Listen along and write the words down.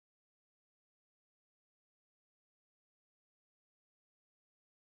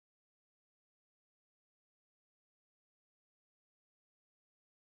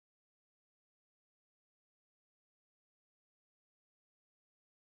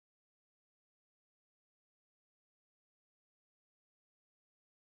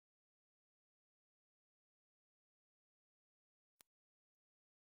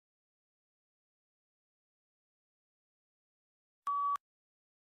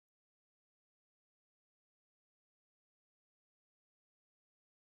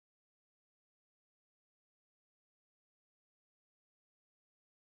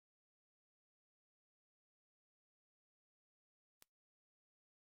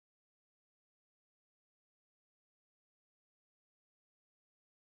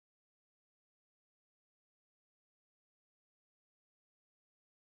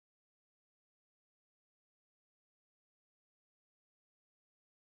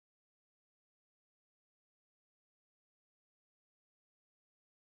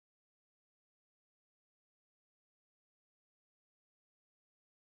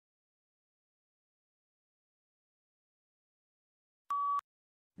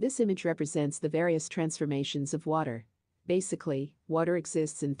This image represents the various transformations of water. Basically, water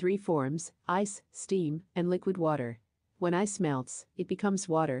exists in three forms: ice, steam, and liquid water. When ice melts, it becomes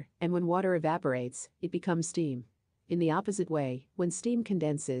water, and when water evaporates, it becomes steam. In the opposite way, when steam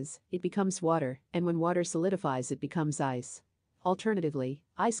condenses, it becomes water, and when water solidifies, it becomes ice. Alternatively,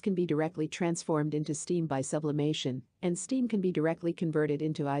 ice can be directly transformed into steam by sublimation, and steam can be directly converted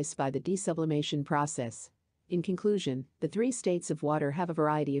into ice by the desublimation process. In conclusion, the three states of water have a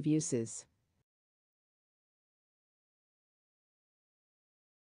variety of uses.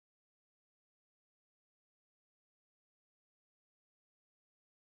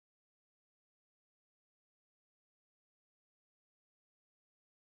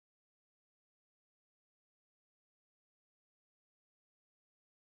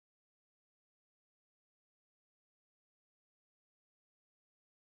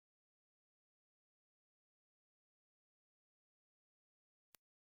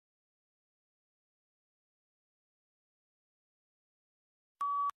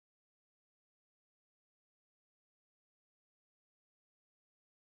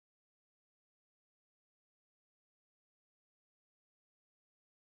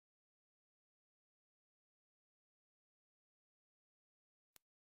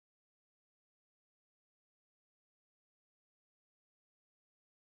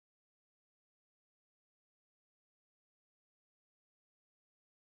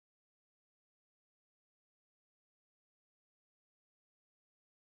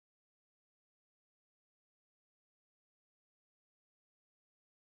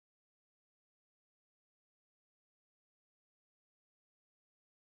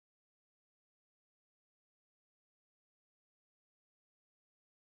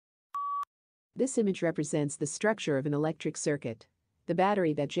 This image represents the structure of an electric circuit. The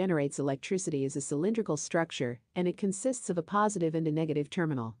battery that generates electricity is a cylindrical structure, and it consists of a positive and a negative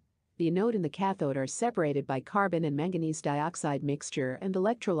terminal. The anode and the cathode are separated by carbon and manganese dioxide mixture and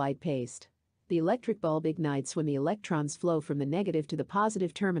electrolyte paste. The electric bulb ignites when the electrons flow from the negative to the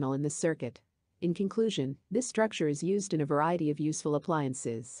positive terminal in this circuit. In conclusion, this structure is used in a variety of useful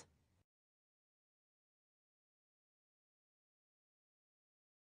appliances.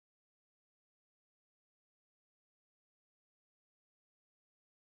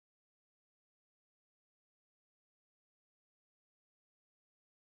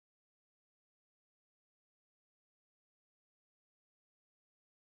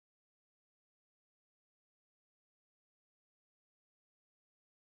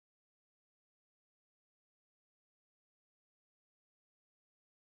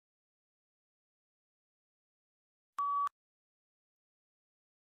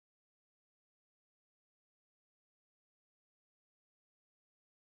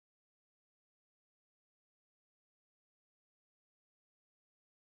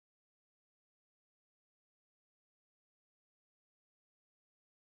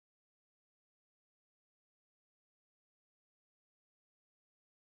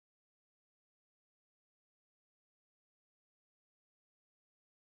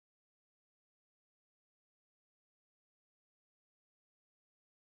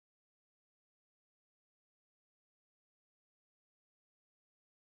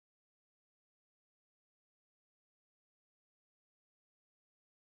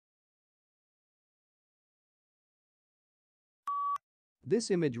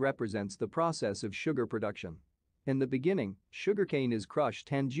 This image represents the process of sugar production. In the beginning, sugarcane is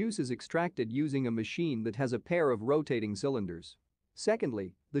crushed and juice is extracted using a machine that has a pair of rotating cylinders.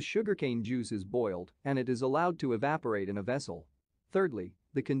 Secondly, the sugarcane juice is boiled and it is allowed to evaporate in a vessel. Thirdly,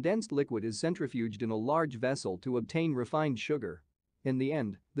 the condensed liquid is centrifuged in a large vessel to obtain refined sugar. In the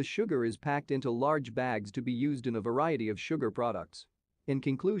end, the sugar is packed into large bags to be used in a variety of sugar products. In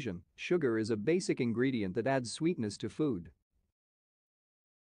conclusion, sugar is a basic ingredient that adds sweetness to food.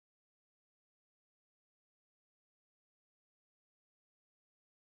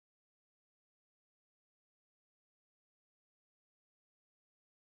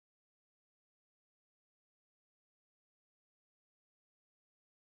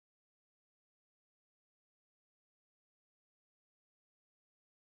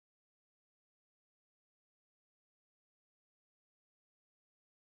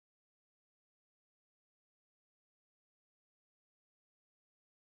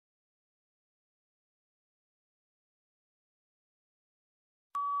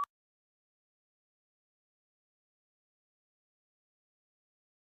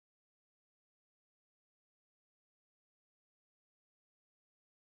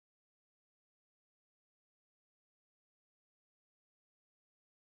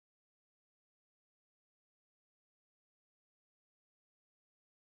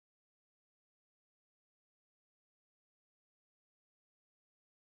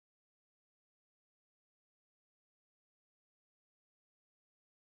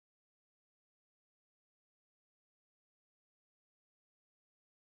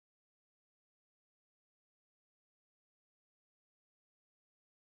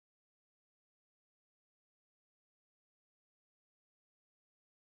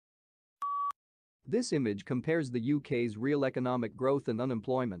 This image compares the UK's real economic growth and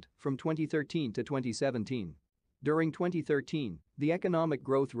unemployment from 2013 to 2017. During 2013, the economic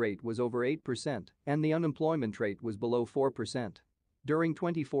growth rate was over 8% and the unemployment rate was below 4%. During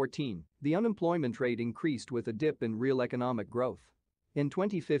 2014, the unemployment rate increased with a dip in real economic growth. In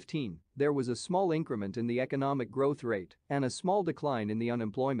 2015, there was a small increment in the economic growth rate and a small decline in the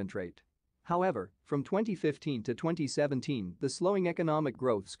unemployment rate. However, from 2015 to 2017, the slowing economic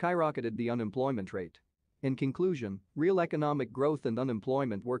growth skyrocketed the unemployment rate. In conclusion, real economic growth and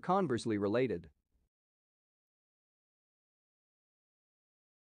unemployment were conversely related.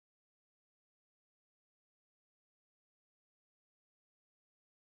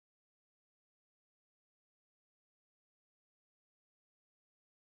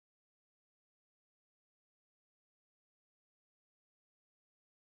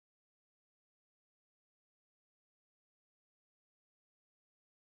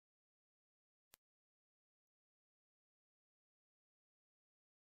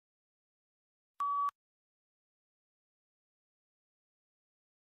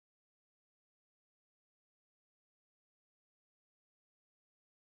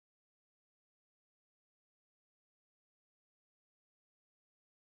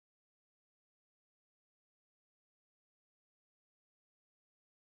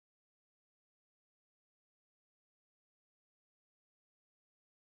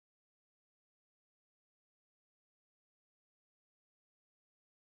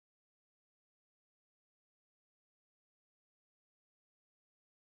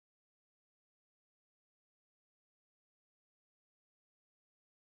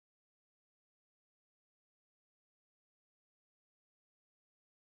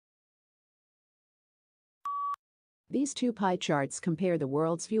 These two pie charts compare the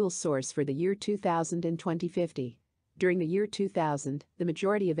world's fuel source for the year 2000 and 2050. During the year 2000, the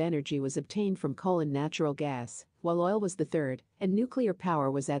majority of energy was obtained from coal and natural gas, while oil was the third, and nuclear power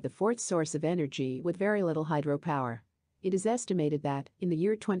was at the fourth source of energy with very little hydropower. It is estimated that, in the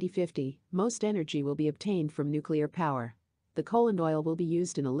year 2050, most energy will be obtained from nuclear power. The coal and oil will be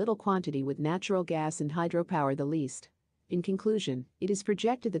used in a little quantity with natural gas and hydropower the least. In conclusion, it is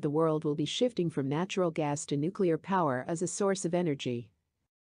projected that the world will be shifting from natural gas to nuclear power as a source of energy.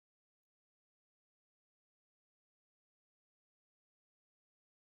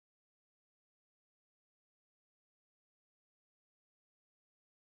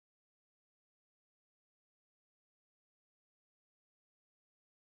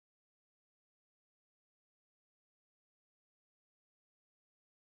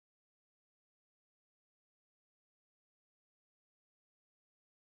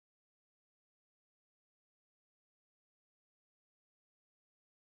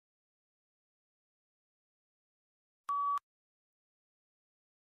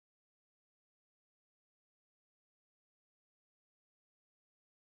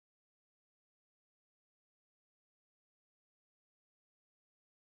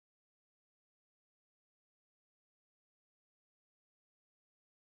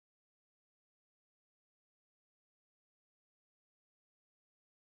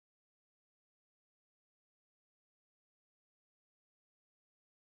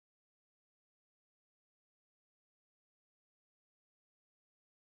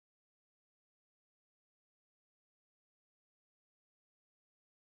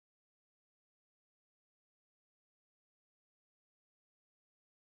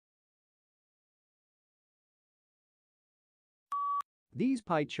 These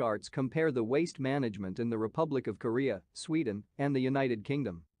pie charts compare the waste management in the Republic of Korea, Sweden, and the United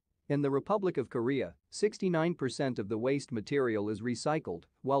Kingdom. In the Republic of Korea, 69% of the waste material is recycled,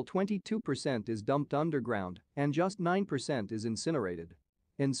 while 22% is dumped underground and just 9% is incinerated.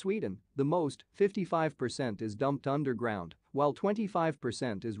 In Sweden, the most, 55% is dumped underground, while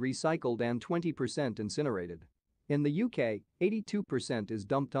 25% is recycled and 20% incinerated. In the UK, 82% is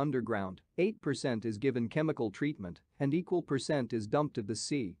dumped underground, 8% is given chemical treatment, and equal percent is dumped to the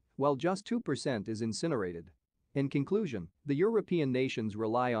sea, while just 2% is incinerated. In conclusion, the European nations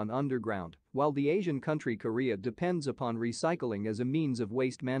rely on underground, while the Asian country Korea depends upon recycling as a means of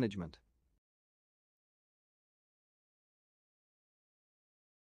waste management.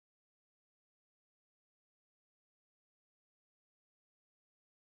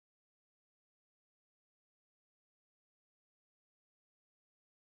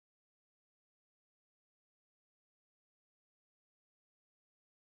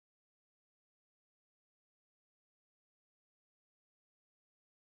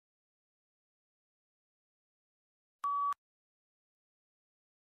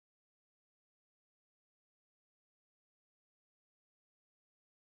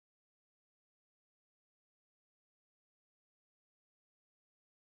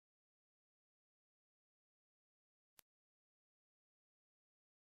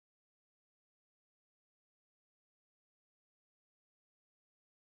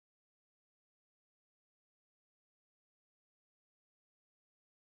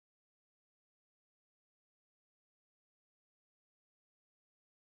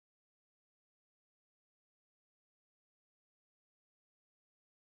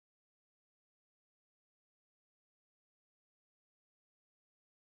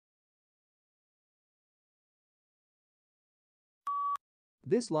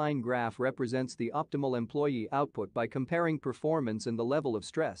 This line graph represents the optimal employee output by comparing performance and the level of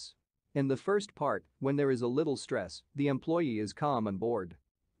stress. In the first part, when there is a little stress, the employee is calm and bored.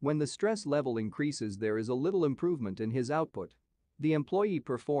 When the stress level increases, there is a little improvement in his output. The employee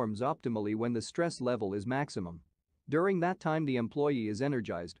performs optimally when the stress level is maximum. During that time, the employee is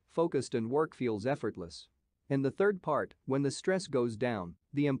energized, focused, and work feels effortless. In the third part, when the stress goes down,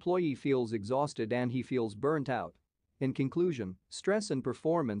 the employee feels exhausted and he feels burnt out. In conclusion, stress and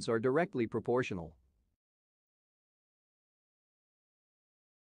performance are directly proportional.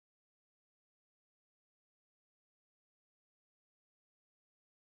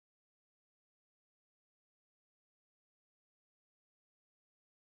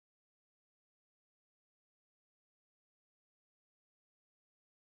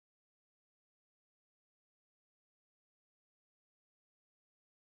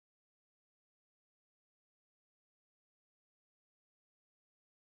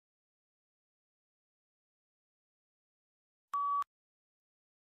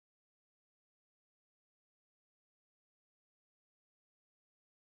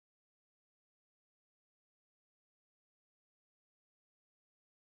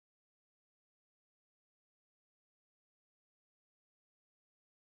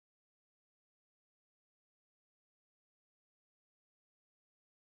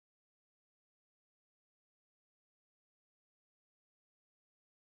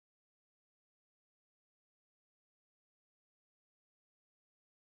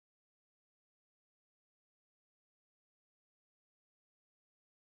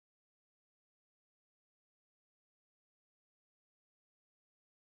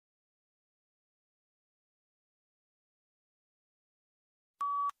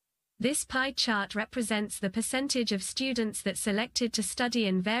 This pie chart represents the percentage of students that selected to study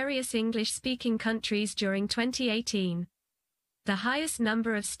in various English-speaking countries during 2018. The highest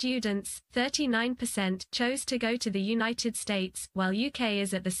number of students, 39%, chose to go to the United States, while UK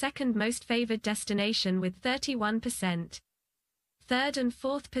is at the second most favored destination with 31%. Third and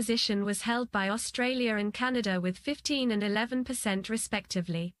fourth position was held by Australia and Canada with 15 and 11%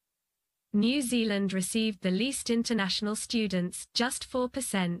 respectively. New Zealand received the least international students, just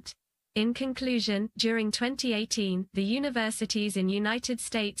 4%. In conclusion, during 2018, the universities in United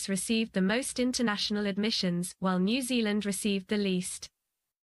States received the most international admissions, while New Zealand received the least.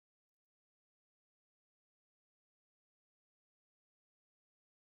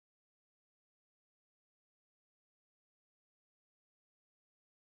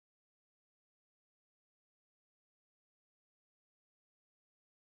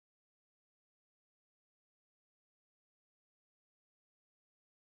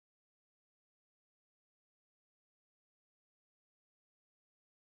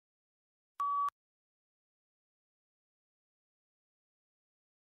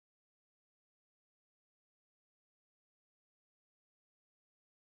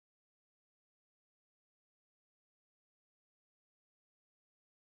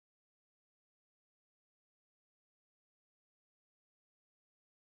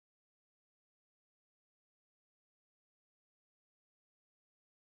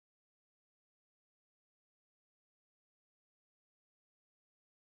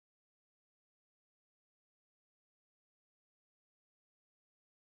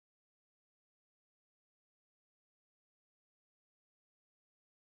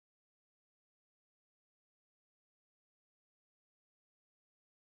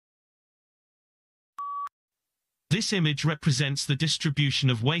 This image represents the distribution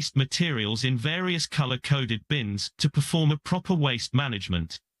of waste materials in various color-coded bins to perform a proper waste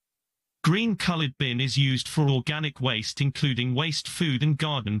management. Green-colored bin is used for organic waste including waste food and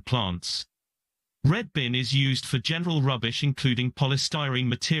garden plants. Red bin is used for general rubbish including polystyrene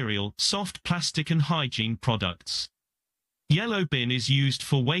material, soft plastic and hygiene products. Yellow bin is used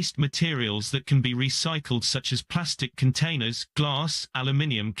for waste materials that can be recycled such as plastic containers, glass,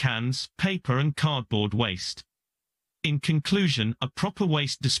 aluminium cans, paper and cardboard waste. In conclusion, a proper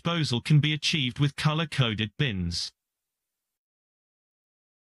waste disposal can be achieved with color-coded bins.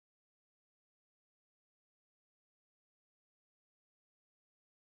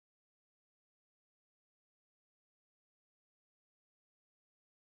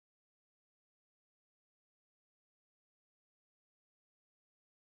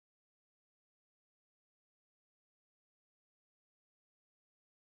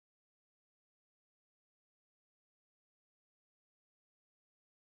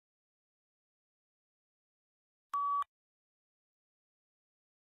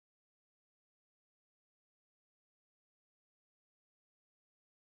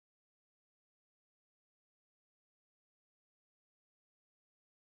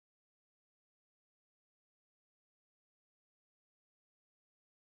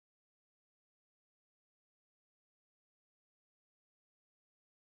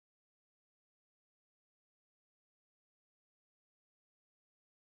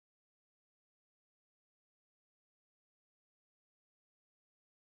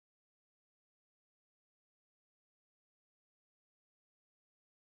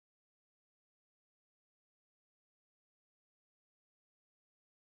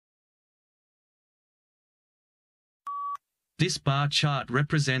 This bar chart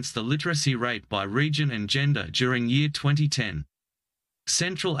represents the literacy rate by region and gender during year 2010.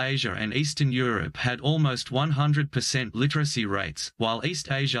 Central Asia and Eastern Europe had almost 100% literacy rates, while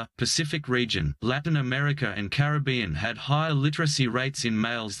East Asia, Pacific region, Latin America and Caribbean had higher literacy rates in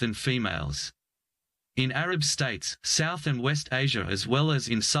males than females. In Arab states, South and West Asia as well as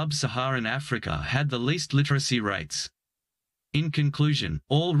in Sub-Saharan Africa had the least literacy rates. In conclusion,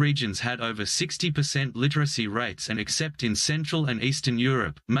 all regions had over 60% literacy rates, and except in Central and Eastern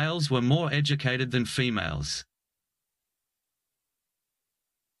Europe, males were more educated than females.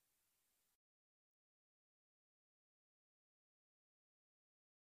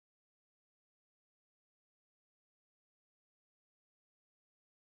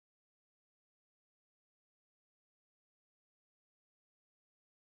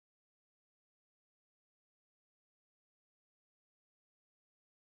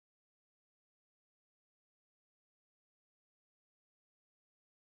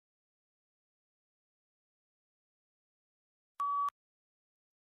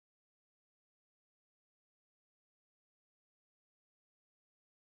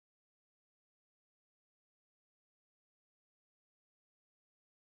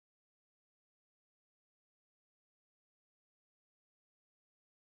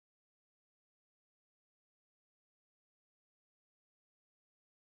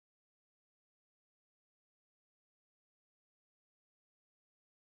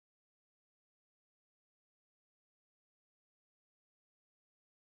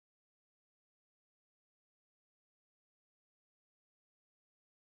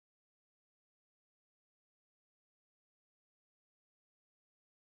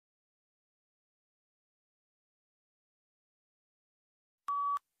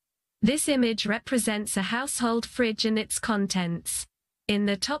 This image represents a household fridge and its contents. In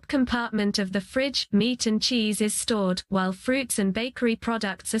the top compartment of the fridge, meat and cheese is stored, while fruits and bakery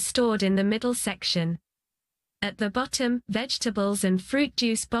products are stored in the middle section. At the bottom, vegetables and fruit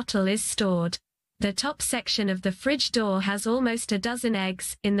juice bottle is stored. The top section of the fridge door has almost a dozen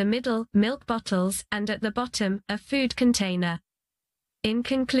eggs, in the middle, milk bottles, and at the bottom, a food container. In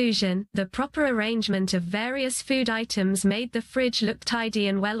conclusion, the proper arrangement of various food items made the fridge look tidy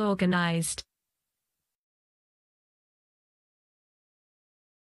and well organized.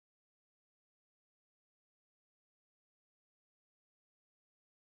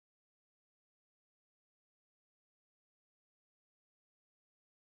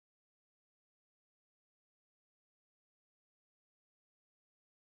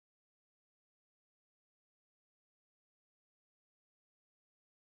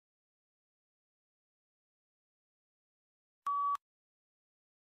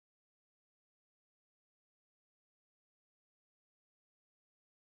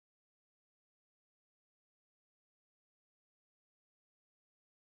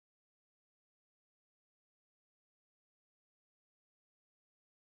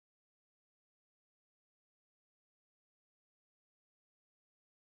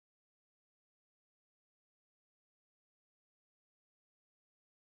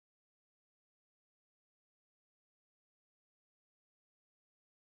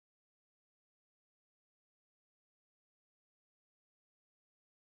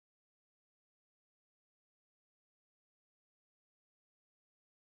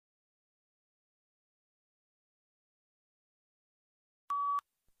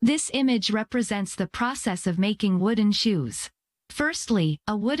 This image represents the process of making wooden shoes. Firstly,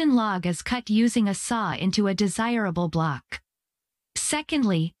 a wooden log is cut using a saw into a desirable block.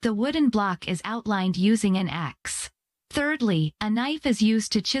 Secondly, the wooden block is outlined using an axe. Thirdly, a knife is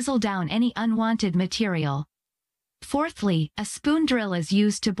used to chisel down any unwanted material. Fourthly, a spoon drill is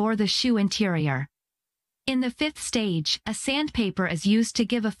used to bore the shoe interior. In the fifth stage, a sandpaper is used to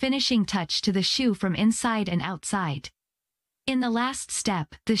give a finishing touch to the shoe from inside and outside. In the last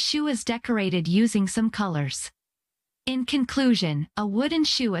step, the shoe is decorated using some colors. In conclusion, a wooden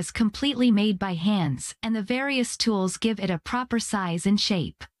shoe is completely made by hands, and the various tools give it a proper size and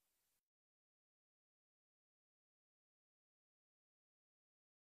shape.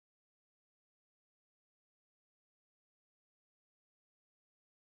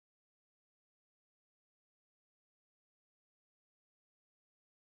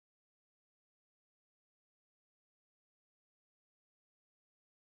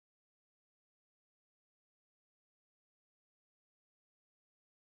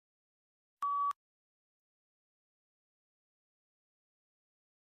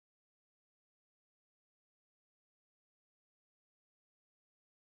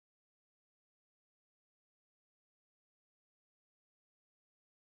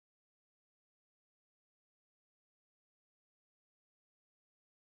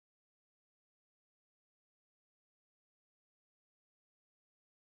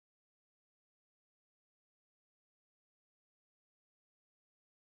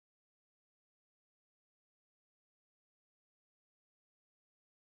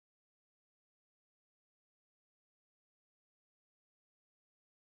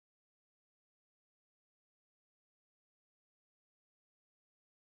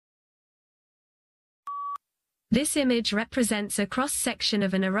 This image represents a cross-section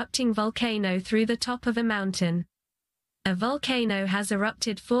of an erupting volcano through the top of a mountain. A volcano has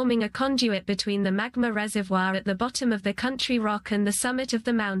erupted, forming a conduit between the magma reservoir at the bottom of the country rock and the summit of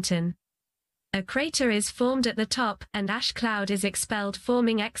the mountain. A crater is formed at the top, and ash cloud is expelled,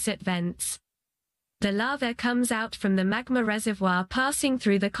 forming exit vents. The lava comes out from the magma reservoir, passing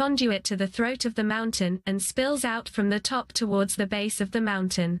through the conduit to the throat of the mountain, and spills out from the top towards the base of the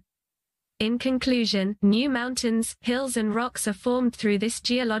mountain. In conclusion, new mountains, hills and rocks are formed through this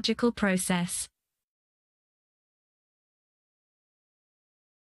geological process.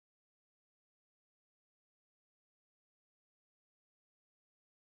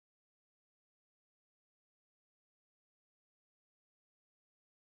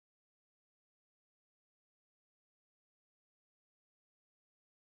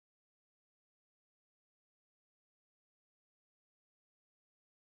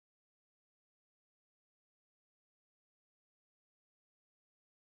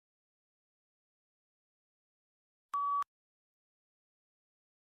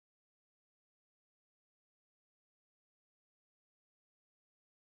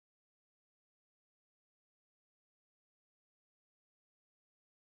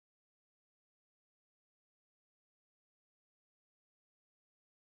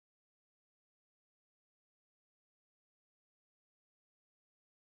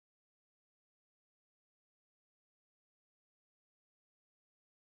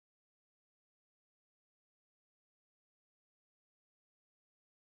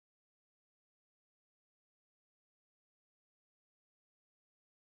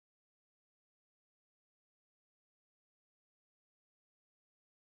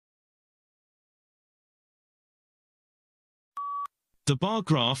 The bar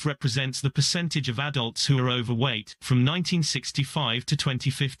graph represents the percentage of adults who are overweight from 1965 to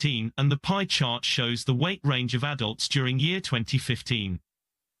 2015, and the pie chart shows the weight range of adults during year 2015.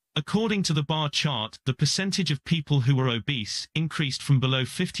 According to the bar chart, the percentage of people who were obese increased from below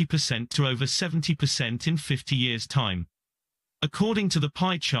 50% to over 70% in 50 years' time. According to the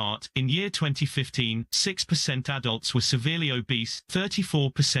pie chart, in year 2015, 6% adults were severely obese,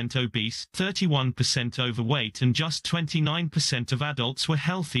 34% obese, 31% overweight, and just 29% of adults were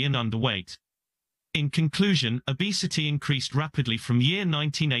healthy and underweight. In conclusion, obesity increased rapidly from year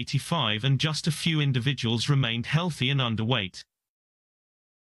 1985 and just a few individuals remained healthy and underweight.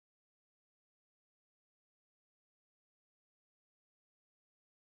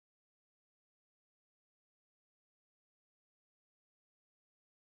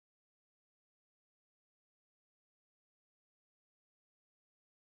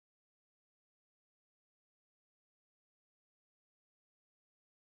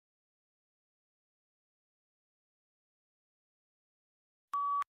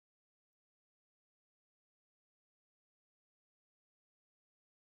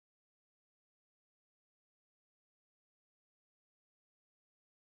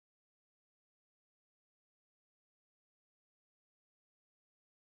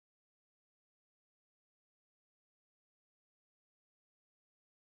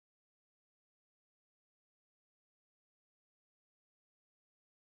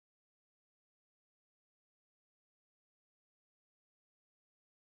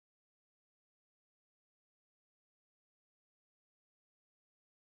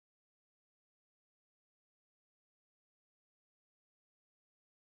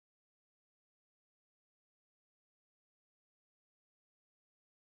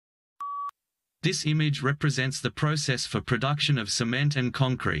 This image represents the process for production of cement and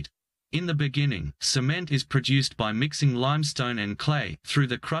concrete. In the beginning, cement is produced by mixing limestone and clay through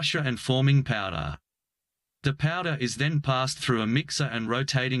the crusher and forming powder. The powder is then passed through a mixer and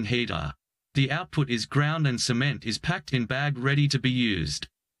rotating heater. The output is ground and cement is packed in bag ready to be used.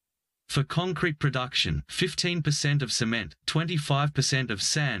 For concrete production, 15% of cement, 25% of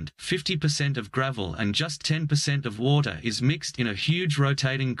sand, 50% of gravel and just 10% of water is mixed in a huge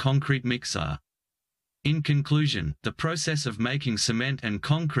rotating concrete mixer. In conclusion, the process of making cement and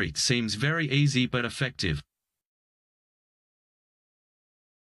concrete seems very easy but effective.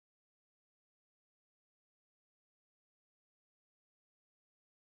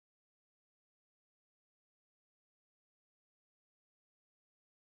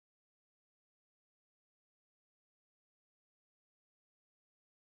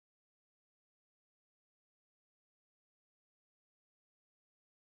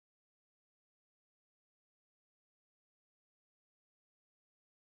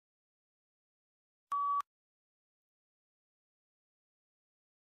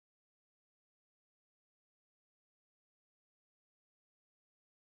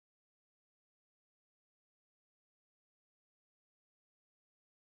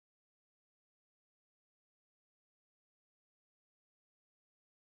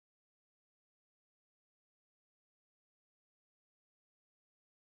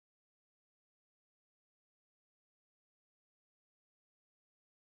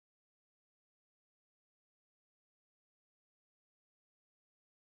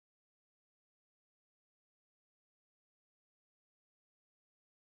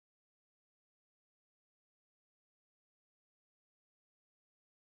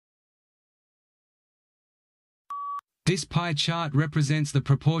 This pie chart represents the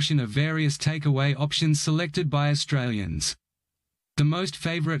proportion of various takeaway options selected by Australians. The most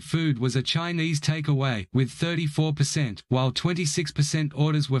favourite food was a Chinese takeaway, with 34%, while 26%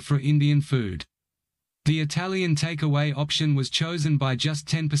 orders were for Indian food. The Italian takeaway option was chosen by just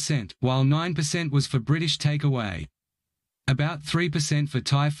 10%, while 9% was for British takeaway. About 3% for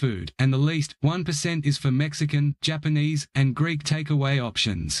Thai food, and the least, 1% is for Mexican, Japanese, and Greek takeaway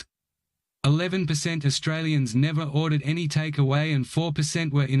options. 11% Australians never ordered any takeaway and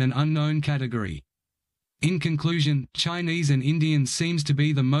 4% were in an unknown category. In conclusion, Chinese and Indian seems to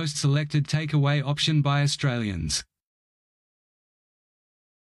be the most selected takeaway option by Australians.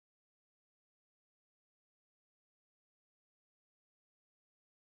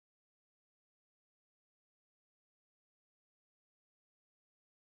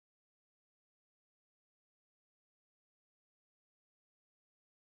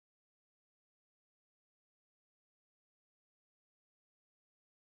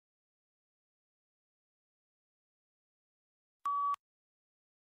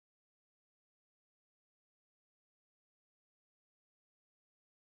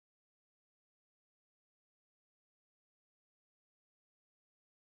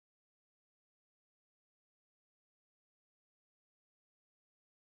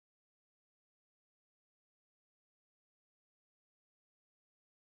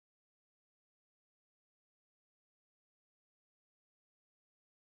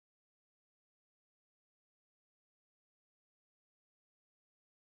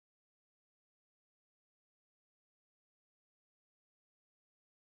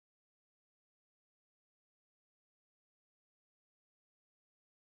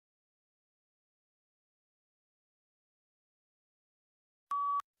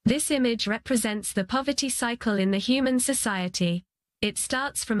 This image represents the poverty cycle in the human society. It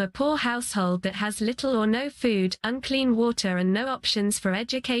starts from a poor household that has little or no food, unclean water and no options for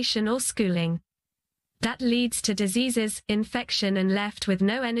education or schooling. That leads to diseases, infection and left with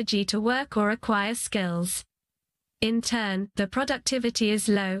no energy to work or acquire skills. In turn, the productivity is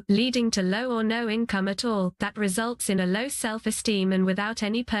low, leading to low or no income at all, that results in a low self-esteem and without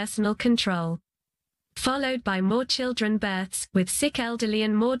any personal control. Followed by more children births, with sick elderly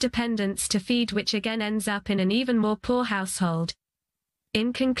and more dependents to feed, which again ends up in an even more poor household.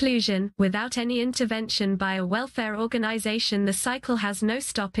 In conclusion, without any intervention by a welfare organization, the cycle has no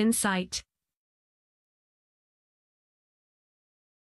stop in sight.